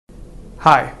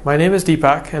Hi, my name is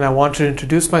Deepak and I want to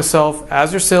introduce myself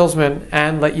as your salesman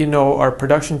and let you know our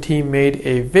production team made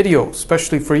a video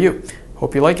especially for you.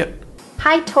 Hope you like it.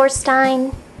 Hi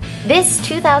Torstein. This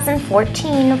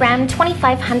 2014 Ram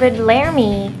 2500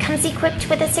 Laramie comes equipped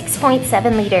with a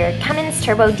 6.7-liter Cummins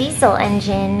turbo diesel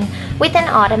engine with an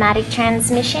automatic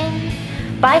transmission,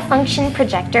 bifunction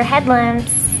projector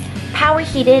headlamps,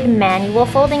 power-heated manual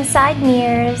folding side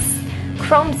mirrors,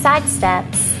 chrome side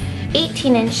steps,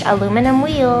 18-inch aluminum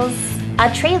wheels,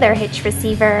 a trailer hitch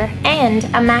receiver, and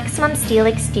a maximum steel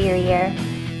exterior.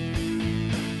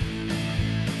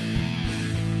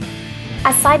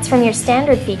 Aside from your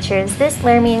standard features, this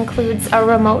Laramie includes a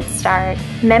remote start,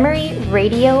 memory,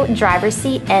 radio, driver's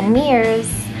seat and mirrors,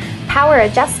 power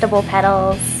adjustable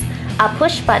pedals, a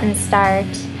push-button start,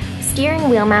 steering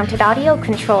wheel mounted audio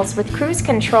controls with cruise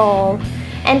control,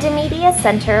 and a media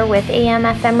center with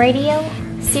AM/FM radio,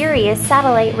 Sirius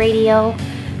satellite radio,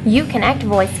 Uconnect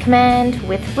voice command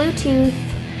with Bluetooth,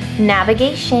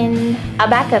 navigation, a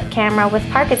backup camera with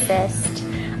park assist,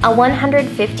 a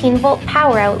 115-volt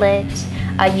power outlet,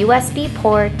 a USB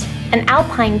port, an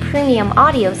Alpine premium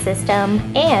audio system,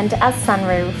 and a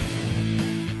sunroof.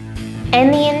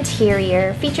 And the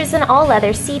interior features an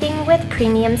all-leather seating with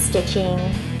premium stitching.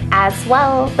 As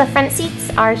well, the front seats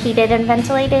are heated and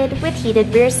ventilated with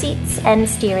heated rear seats and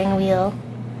steering wheel.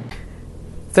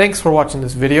 Thanks for watching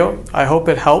this video. I hope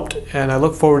it helped and I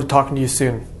look forward to talking to you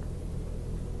soon.